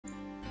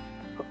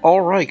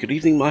Alright, good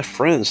evening my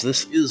friends.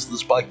 This is the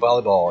Spike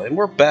Volleyball, and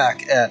we're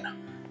back at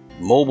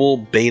Mobile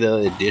Beta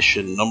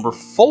Edition number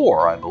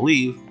 4, I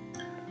believe.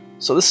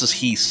 So this is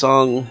Hee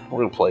Sung. We're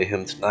going to play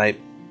him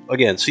tonight.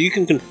 Again, so you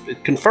can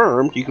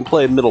confirm you can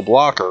play middle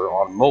blocker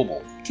on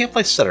mobile. You can't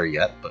play setter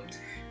yet, but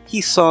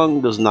Hee Sung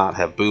does not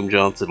have boom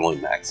jumps. It only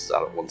maxes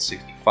out at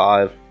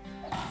 165.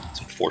 It's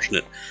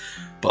unfortunate.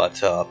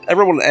 But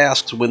everyone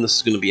asks when this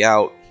is going to be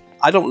out.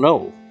 I don't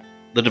know.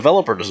 The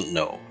developer doesn't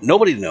know.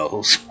 Nobody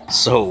knows.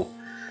 So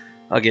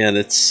again,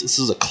 this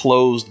is a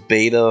closed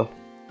beta,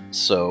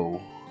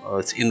 so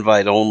it's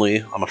invite only,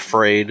 I'm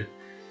afraid.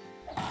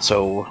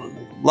 So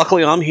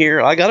luckily I'm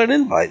here. I got an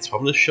invite, so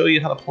I'm going to show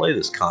you how to play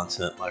this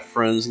content, my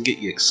friends, and get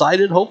you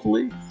excited,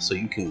 hopefully, so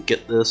you can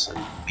get this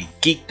and be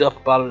geeked up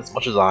about it as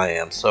much as I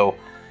am. So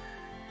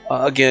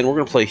again, we're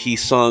going to play Hee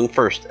Sung,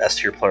 first S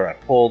tier player I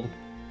pulled,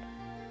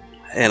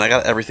 and I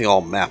got everything all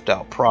mapped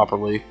out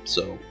properly,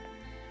 so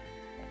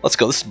let's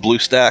go. This is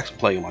BlueStacks. I'm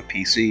playing on my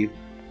PC.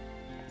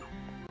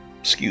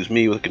 Excuse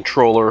me, with a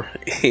controller,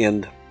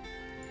 and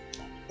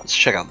let's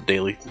check out the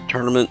daily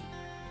tournament.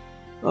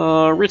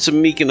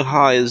 Ritsumiken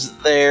High is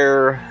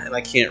there, and I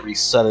can't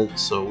reset it,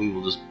 so we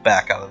will just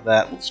back out of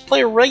that. Let's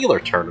play a regular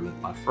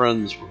tournament, my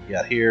friends. What we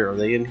got here? Are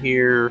they in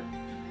here?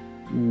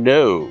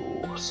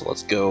 No. So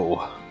let's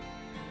go.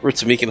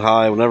 Ritsumiken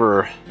High,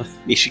 whenever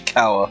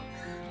Nishikawa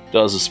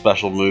does a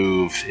special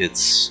move, it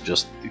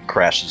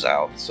crashes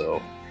out. So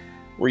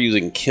we're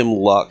using Kim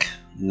Luck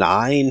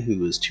 9,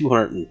 who is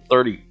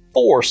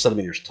 234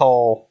 centimeters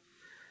tall,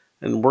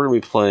 and we're going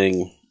to be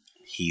playing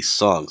Hee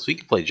Sung. So you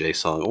can play Jae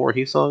Sung or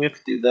Hee Sung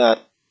if you do that.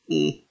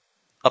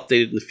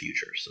 Updated in the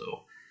future.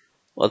 So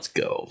let's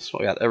go. So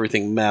I got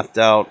everything mapped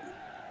out.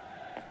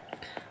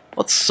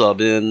 Let's sub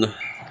in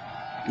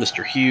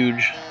Mr.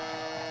 Huge.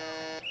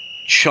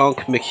 Chunk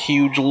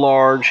McHuge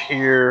Large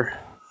here.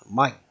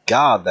 My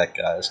God, that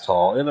guy is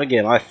tall. And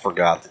again, I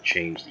forgot to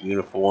change the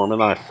uniform,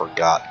 and I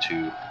forgot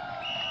to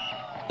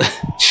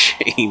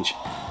change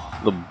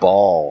the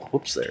ball.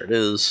 Whoops, there it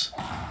is.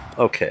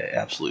 Okay,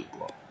 absolute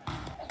blow.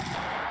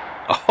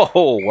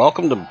 Oh,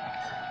 welcome to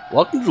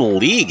the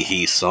league,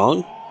 Hee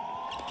Sung.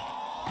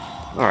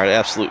 Alright,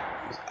 absolute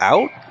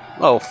out?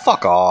 Oh,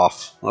 fuck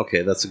off.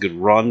 Okay, that's a good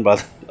run by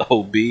the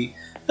OB.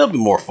 It'll be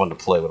more fun to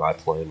play when I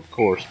play him, of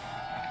course.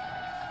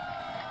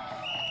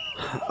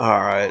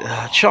 Alright,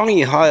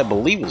 Changi High, I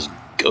believe, is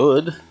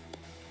good.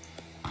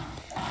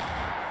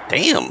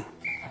 Damn.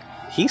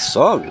 Hee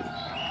Sung.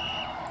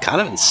 Kind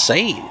of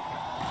insane.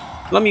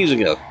 And I'm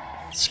using a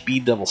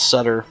Speed Devil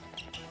setter.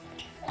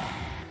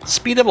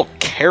 Speed Devil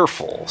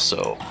careful,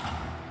 so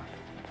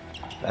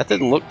that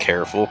didn't look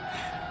careful.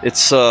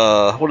 It's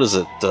what is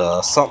it?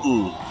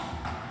 Something.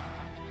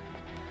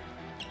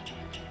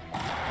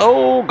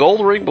 Oh,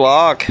 gold ring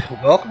block.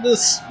 Welcome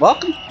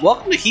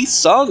to Hee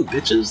Sung,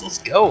 bitches. Let's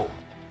go.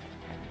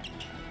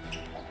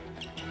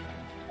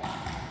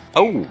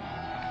 Oh,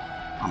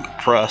 I'm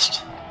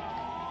impressed.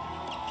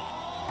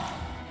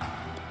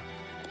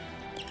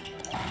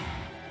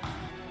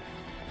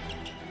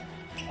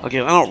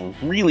 Again, I don't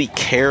really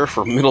care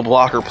for middle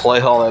blocker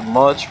play all that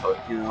much, but,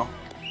 you know,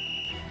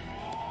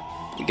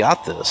 we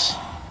got this.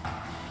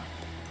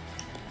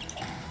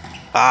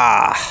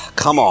 Ah,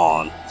 come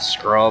on,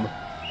 scrub.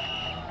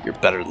 You're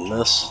better than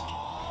this.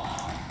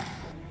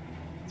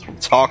 That's what I'm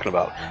talking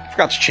about. I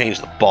forgot to change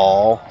the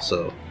ball,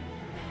 so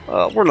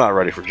we're not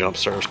ready for jump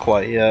serves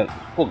quite yet.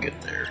 We'll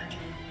get there.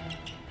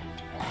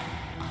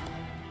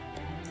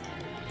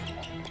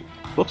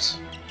 Whoops.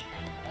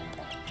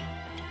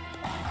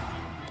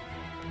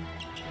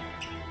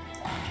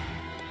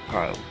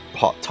 Alright,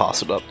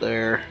 toss it up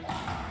there.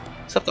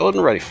 Except I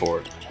wasn't ready for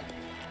it.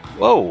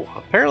 Whoa,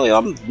 apparently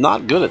I'm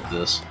not good at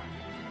this.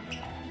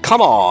 Come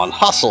on,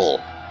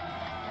 hustle!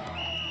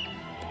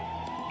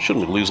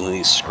 Shouldn't be losing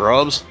these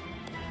scrubs.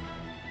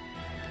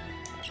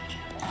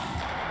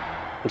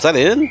 Was that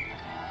in?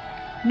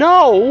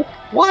 No!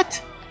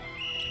 What?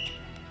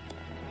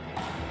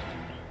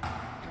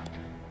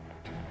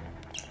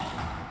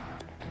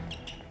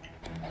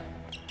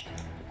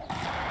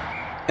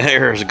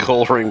 There's a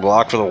gold ring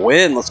block for the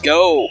win. Let's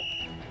go.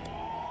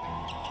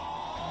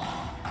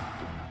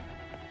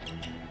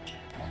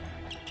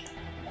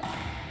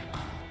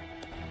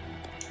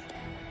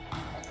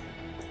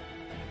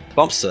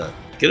 Bump set.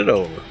 Get it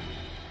over.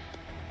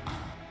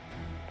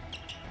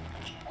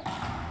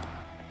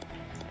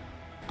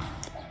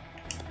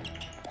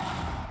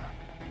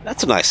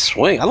 That's a nice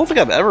swing. I don't think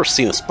I've ever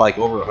seen a spike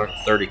over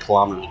 130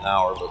 kilometers an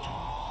hour, but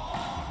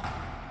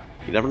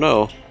you never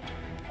know.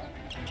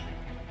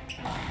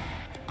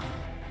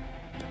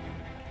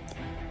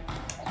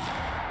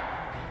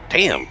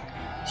 Damn,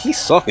 Hee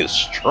Sung is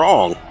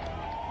strong.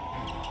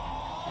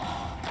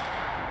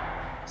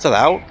 Is that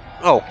out?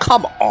 Oh,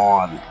 come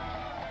on.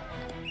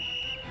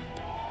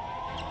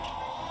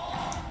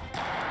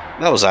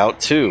 That was out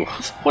too.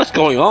 What's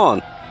going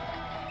on?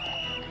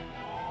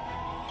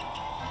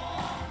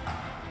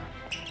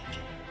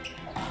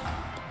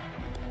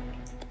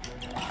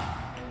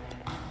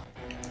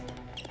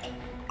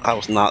 I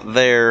was not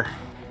there.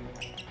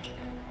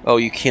 Oh,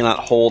 you cannot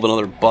hold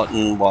another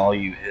button while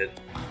you hit.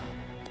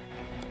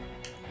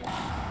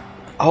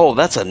 Oh,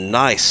 that's a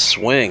nice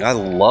swing. I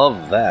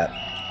love that.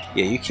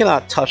 Yeah, you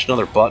cannot touch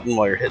another button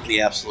while you're hitting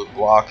the absolute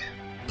block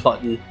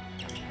button.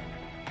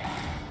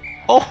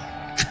 Oh,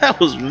 that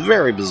was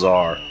very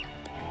bizarre.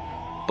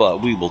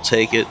 But we will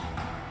take it.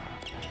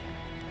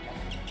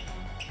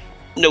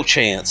 No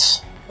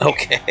chance.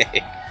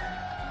 Okay.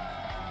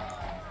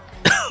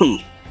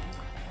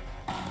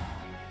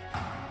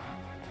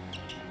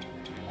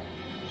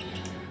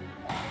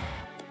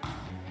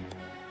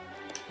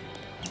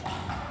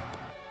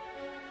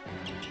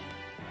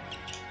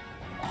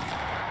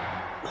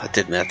 I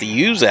didn't have to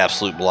use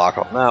absolute block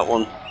on that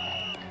one.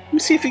 Let me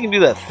see if you can do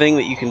that thing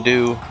that you can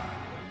do.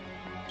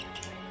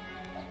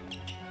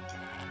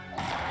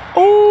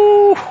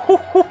 Oh!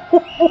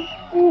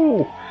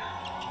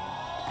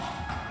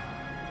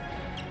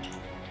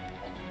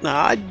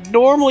 Now, I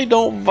normally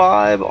don't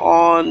vibe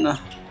on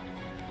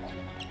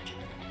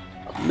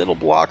middle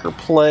blocker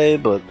play,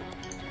 but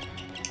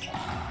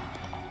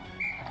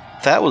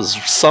that was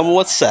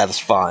somewhat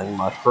satisfying,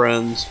 my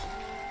friends.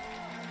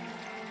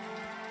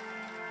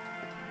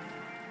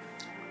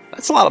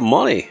 That's a lot of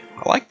money.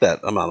 I like that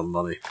amount of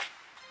money.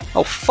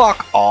 Oh,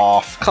 fuck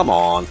off. Come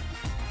on.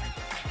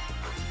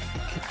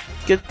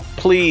 Get,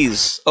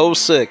 please. Oh,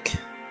 sick.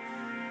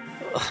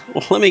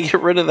 Let me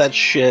get rid of that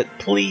shit.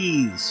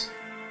 Please.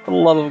 For the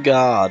love of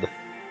God.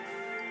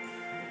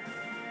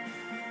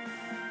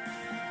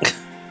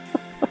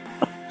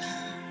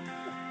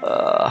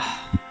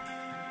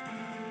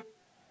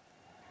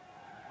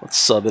 Let's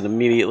sub it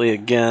immediately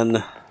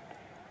again.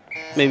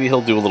 Maybe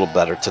he'll do a little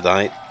better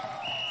tonight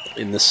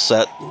in this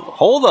set.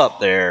 Hold up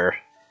there,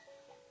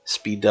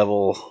 Speed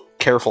Devil.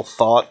 Careful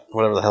thought,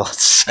 whatever the hell it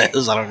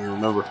says. I don't even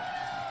remember.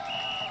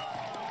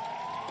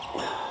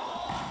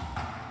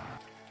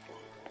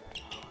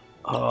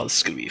 Oh, this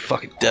is gonna be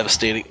fucking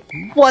devastating.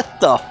 What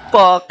the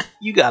fuck?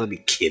 You gotta be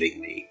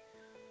kidding me.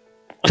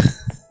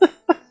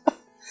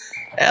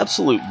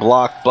 Absolute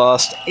block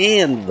bust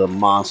and the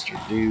monster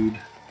dude.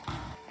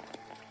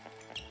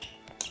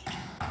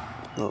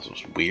 That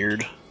was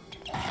weird.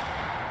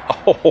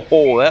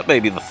 Oh, that may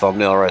be the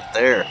thumbnail right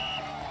there.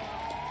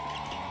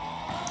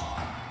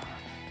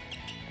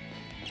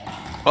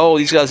 Oh,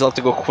 these guys have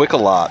to go quick a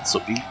lot, so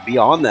be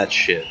on that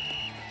shit.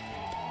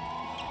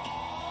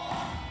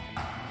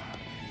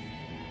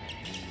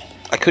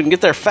 I couldn't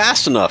get there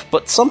fast enough,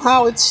 but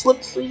somehow it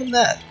slipped through the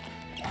net.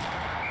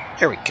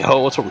 There we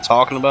go, that's what I'm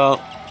talking about.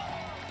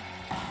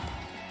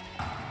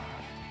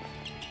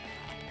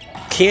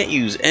 Can't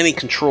use any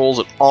controls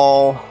at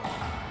all.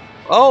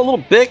 Oh, a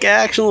little bick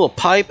action, a little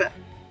pipe,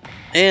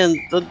 and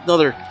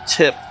another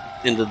tip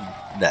into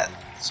net.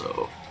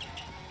 So,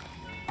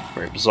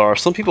 very bizarre.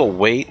 Some people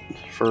wait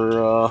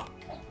for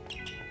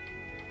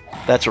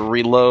that to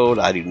reload.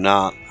 I do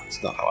not.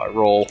 That's not how I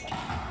roll.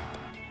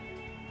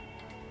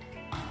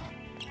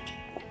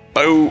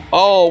 Oh,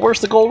 oh,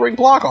 where's the gold ring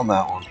block on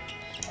that one?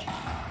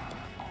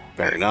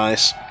 Very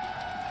nice.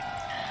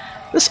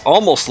 This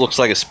almost looks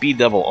like a Speed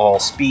Devil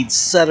all-speed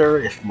setter,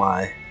 if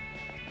my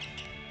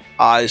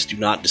eyes do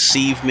not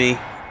deceive me.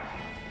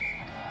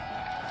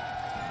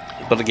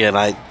 But again,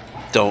 I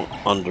don't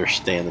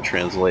understand the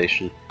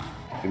translation.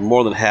 I'm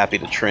more than happy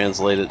to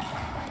translate it.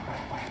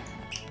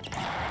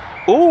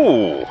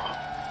 Ooh!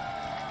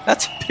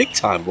 That's a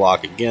big-time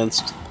block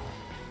against.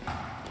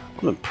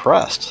 I'm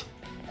impressed.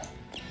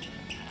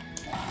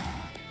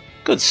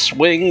 Good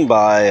swing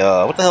by,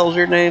 what the hell is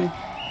your name?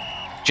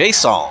 Hee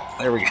Sung.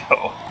 There we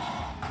go.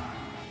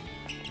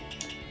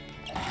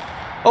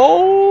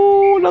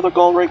 Oh, another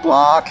gold ring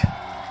block.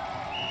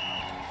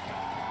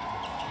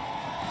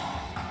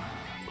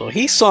 Well,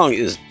 Hee Sung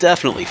is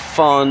definitely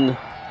fun.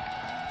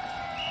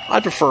 I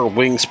prefer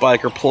wing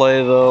spiker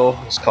play, though.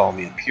 Just call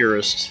me a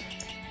purist.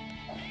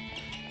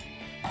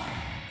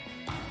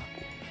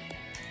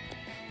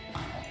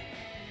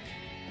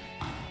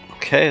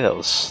 Okay, that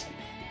was...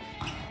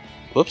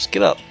 Whoops,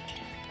 get up.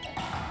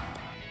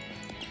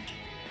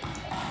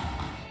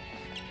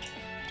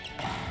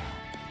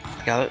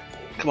 I got it.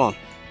 Come on.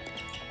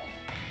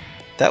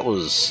 That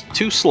was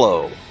too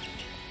slow.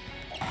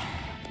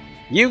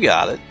 You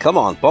got it. Come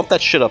on, bump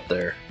that shit up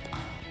there.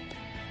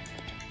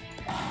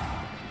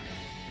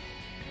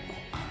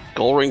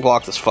 Gold ring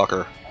block this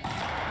fucker.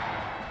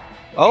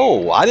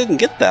 Oh, I didn't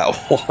get that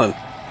one.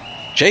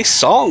 Hee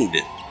Sung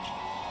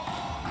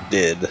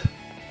did.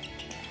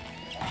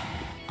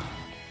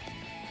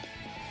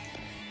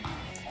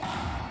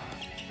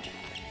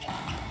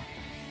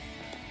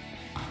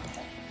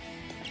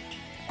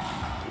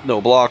 No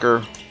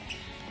blocker.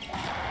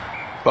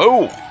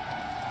 Boom!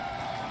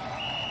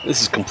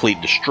 This is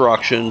complete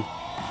destruction,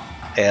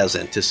 as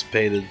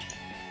anticipated.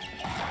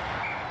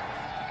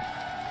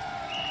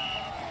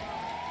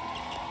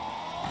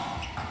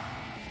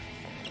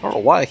 I don't know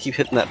why I keep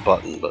hitting that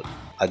button, but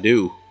I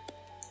do.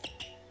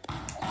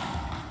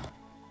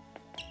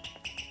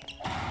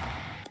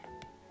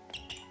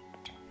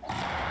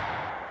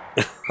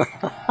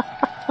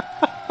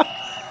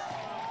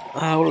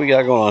 What do we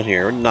got going on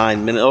here?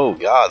 9 minutes. Oh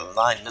god,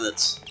 9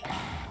 minutes.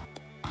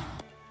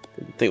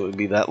 Didn't think it would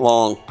be that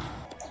long.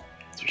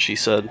 That's what she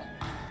said.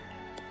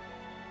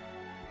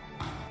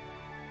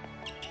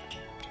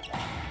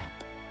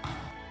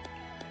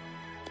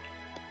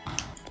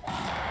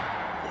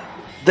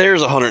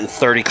 There's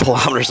 130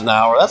 kilometers an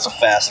hour. That's the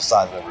fastest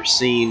I've ever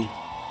seen.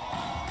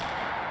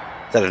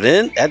 Is that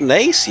an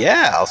ace?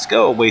 Yeah, let's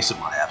go. Wasted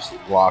my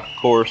absolute block,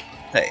 of course.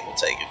 Hey, we'll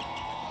take it.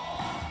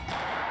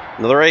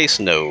 Another ace?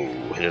 No.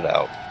 Hit it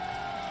out.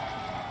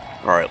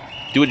 Alright,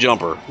 do a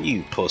jumper.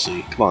 You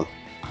pussy. Come on.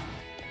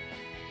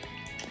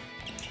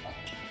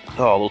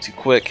 Oh, a little too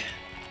quick.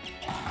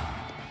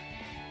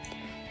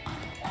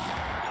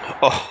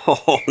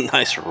 Oh,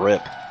 nice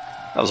rip.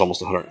 That was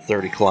almost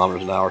 130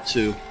 kilometers an hour,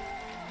 too.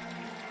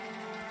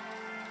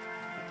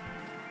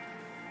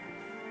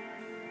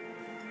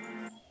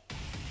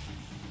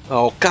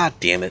 Oh, god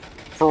damn it.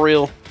 For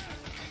real.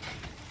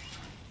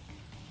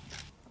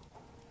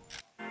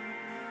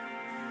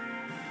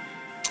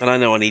 And I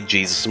know I need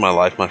Jesus in my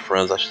life, my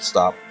friends. I should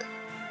stop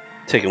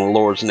taking the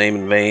Lord's name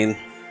in vain.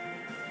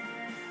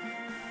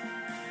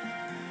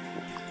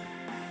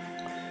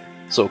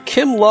 So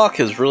Kim Luck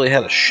has really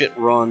had a shit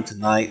run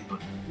tonight, but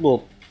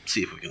we'll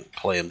see if we can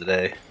play him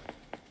today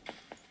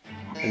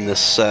in this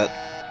set.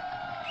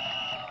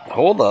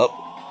 Hold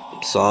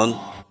up, son.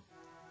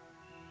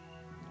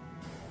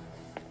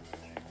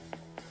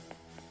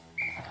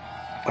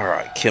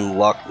 Alright, Kim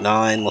Luck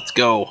 9, let's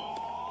go.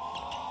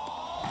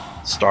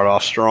 Start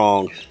off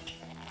strong.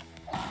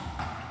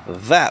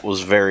 That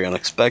was very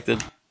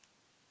unexpected.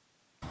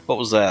 What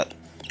was that?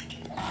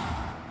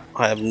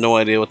 I have no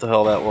idea what the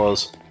hell that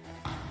was.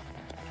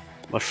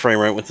 My frame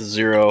rate went to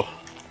 0.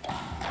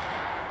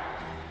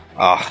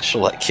 Ah, I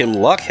should let Kim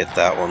Luck hit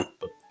that one.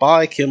 But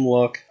bye, Kim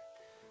Luck.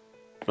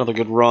 Another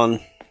good run.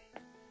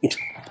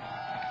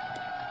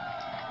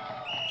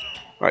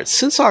 Alright,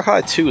 Sinsock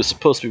High 2 is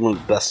supposed to be one of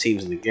the best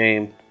teams in the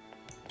game.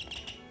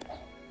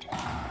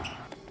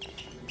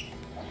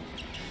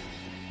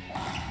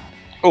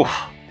 Oof.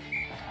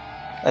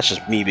 That's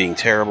just me being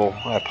terrible.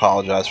 I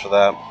apologize for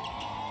that.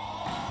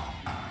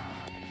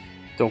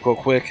 Don't go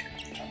quick.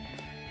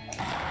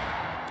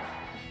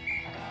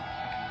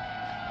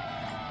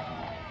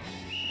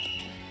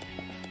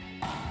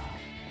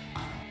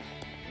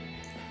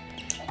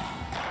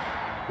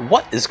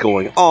 What is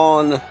going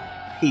on?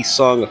 Hee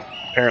Sung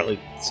apparently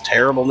it's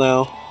terrible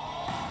now.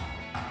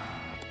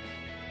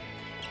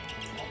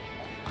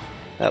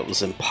 That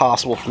was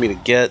impossible for me to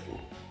get.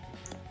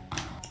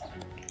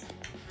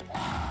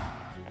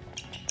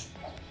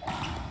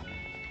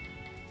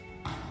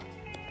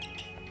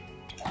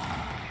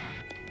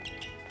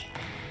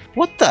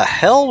 What the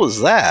hell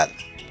was that?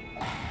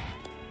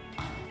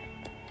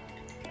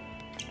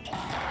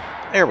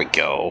 There we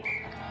go.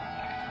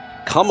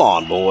 Come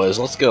on, boys,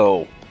 let's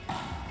go.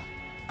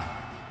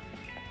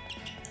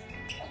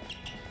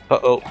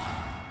 Uh-oh.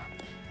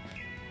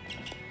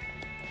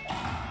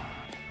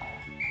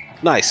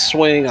 Nice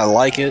swing, I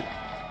like it.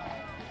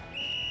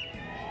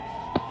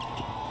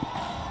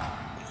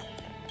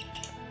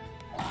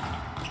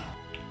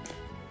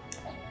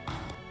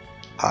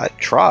 I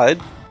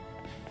tried.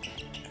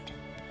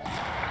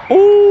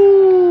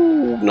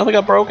 Ooh, nothing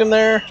got broken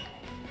there.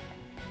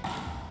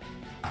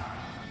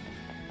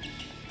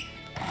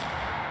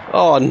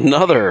 Oh,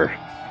 another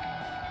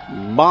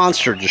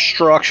monster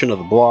destruction of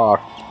the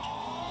block.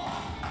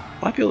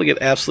 Might be able to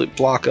get absolute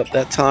block up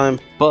that time,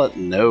 but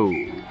no.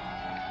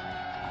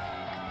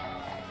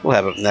 We'll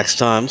have it next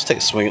time. Let's take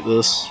a swing at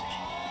this.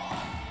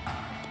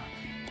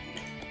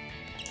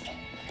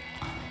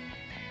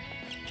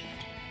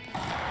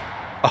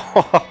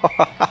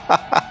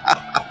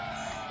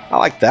 I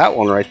like that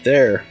one right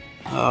there.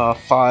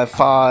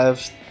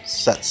 5-5,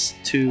 sets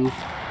 2.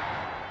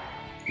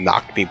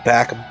 Knocked me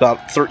back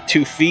about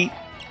 2 feet.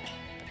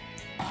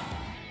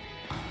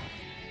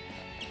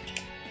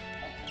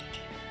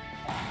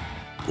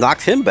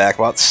 Knocked him back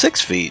about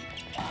 6 feet.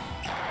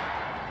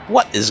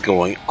 What is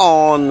going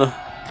on?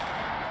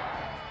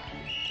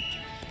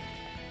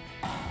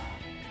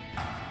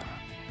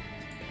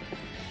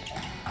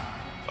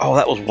 Oh,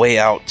 that was way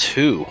out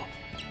too.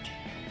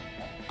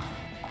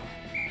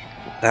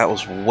 That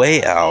was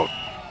way out.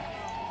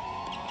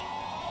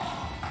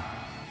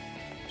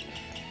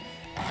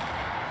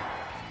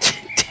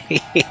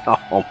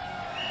 Damn.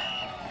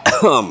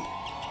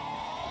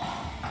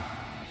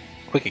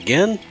 Quick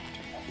again?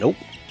 Nope.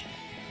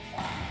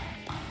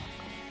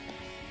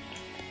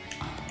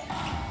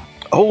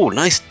 Oh,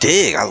 nice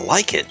dig. I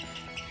like it.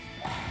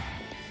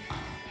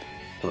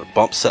 Another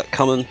bump set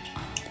coming.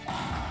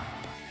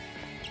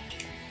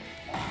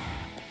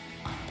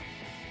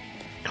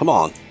 Come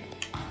on.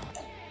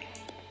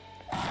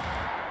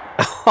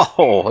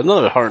 Oh,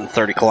 another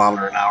 130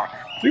 kilometer an hour.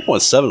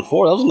 3.74. That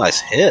was a nice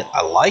hit.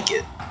 I like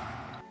it.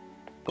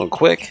 Going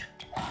quick.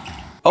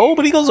 Oh,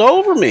 but he goes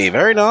over me.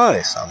 Very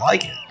nice. I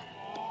like it.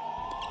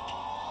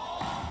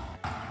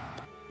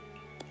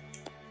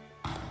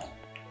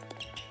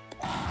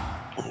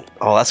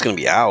 Oh, that's going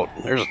to be out.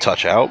 There's a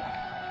touch out.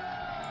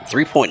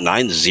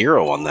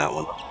 3.90 on that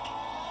one.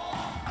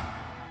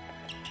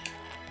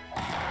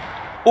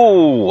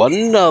 Oh,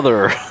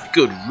 another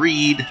good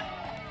read.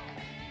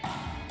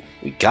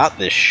 We got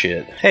this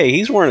shit. Hey,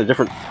 he's wearing a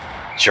different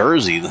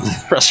jersey than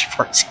the rest of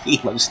our team.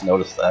 I just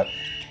noticed that.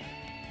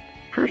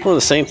 Pretty much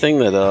the same thing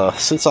that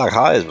Sinsak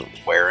High is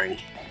wearing.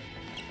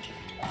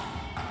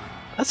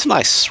 That's a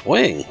nice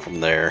swing from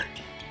there.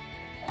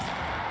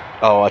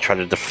 Oh, I tried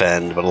to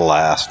defend, but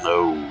alas,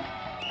 no.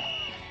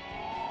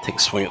 Take a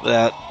swing at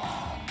that.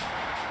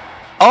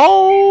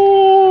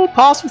 Oh,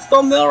 possible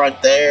thumbnail right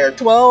there.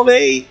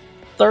 12-8.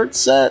 Third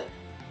set.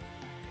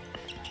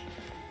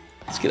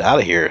 Let's get out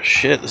of here.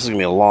 Shit, this is going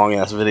to be a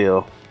long-ass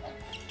video.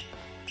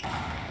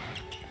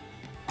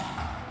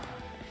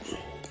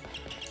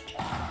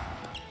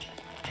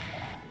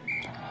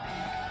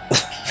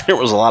 There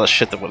was a lot of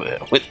shit that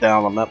went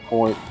down on that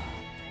point.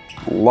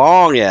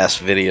 Long-ass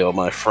video,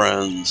 my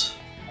friends.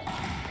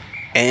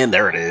 And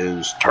there it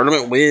is.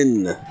 Tournament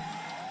win.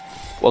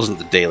 Wasn't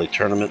the daily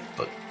tournament,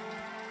 but...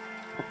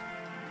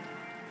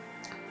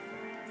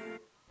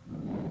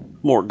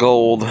 more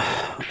gold.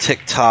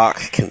 TikTok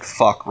can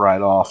fuck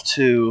right off,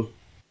 too.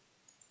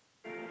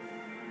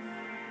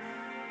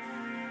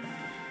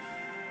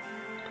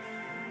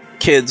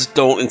 Kids,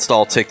 don't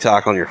install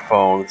TikTok on your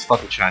phone. It's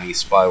fucking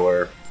Chinese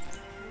spyware.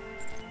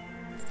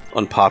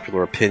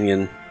 Unpopular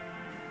opinion.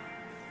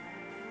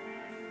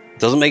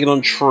 Doesn't make it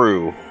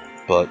untrue,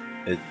 but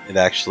it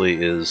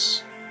actually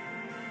is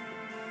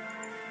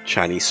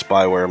Chinese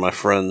spyware, my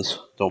friends.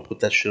 Don't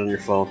put that shit on your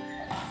phone.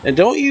 And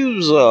don't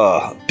use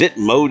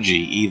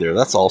Bitmoji either.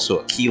 That's also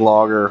a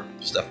keylogger,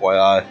 just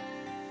FYI.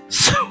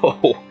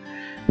 So,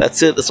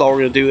 that's it. That's all we're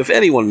going to do. If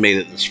anyone made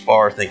it this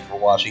far, thank you for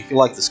watching. If you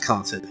like this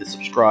content, hit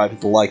subscribe, hit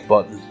the like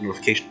button, hit the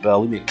notification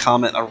bell, leave me a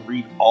comment. I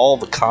read all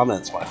the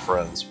comments, my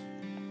friends.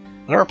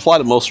 And I reply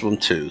to most of them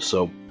too,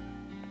 so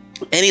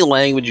any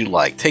language you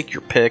like, take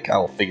your pick. I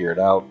will figure it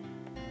out.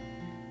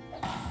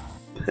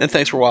 And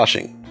thanks for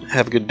watching.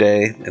 Have a good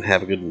day, and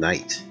have a good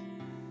night.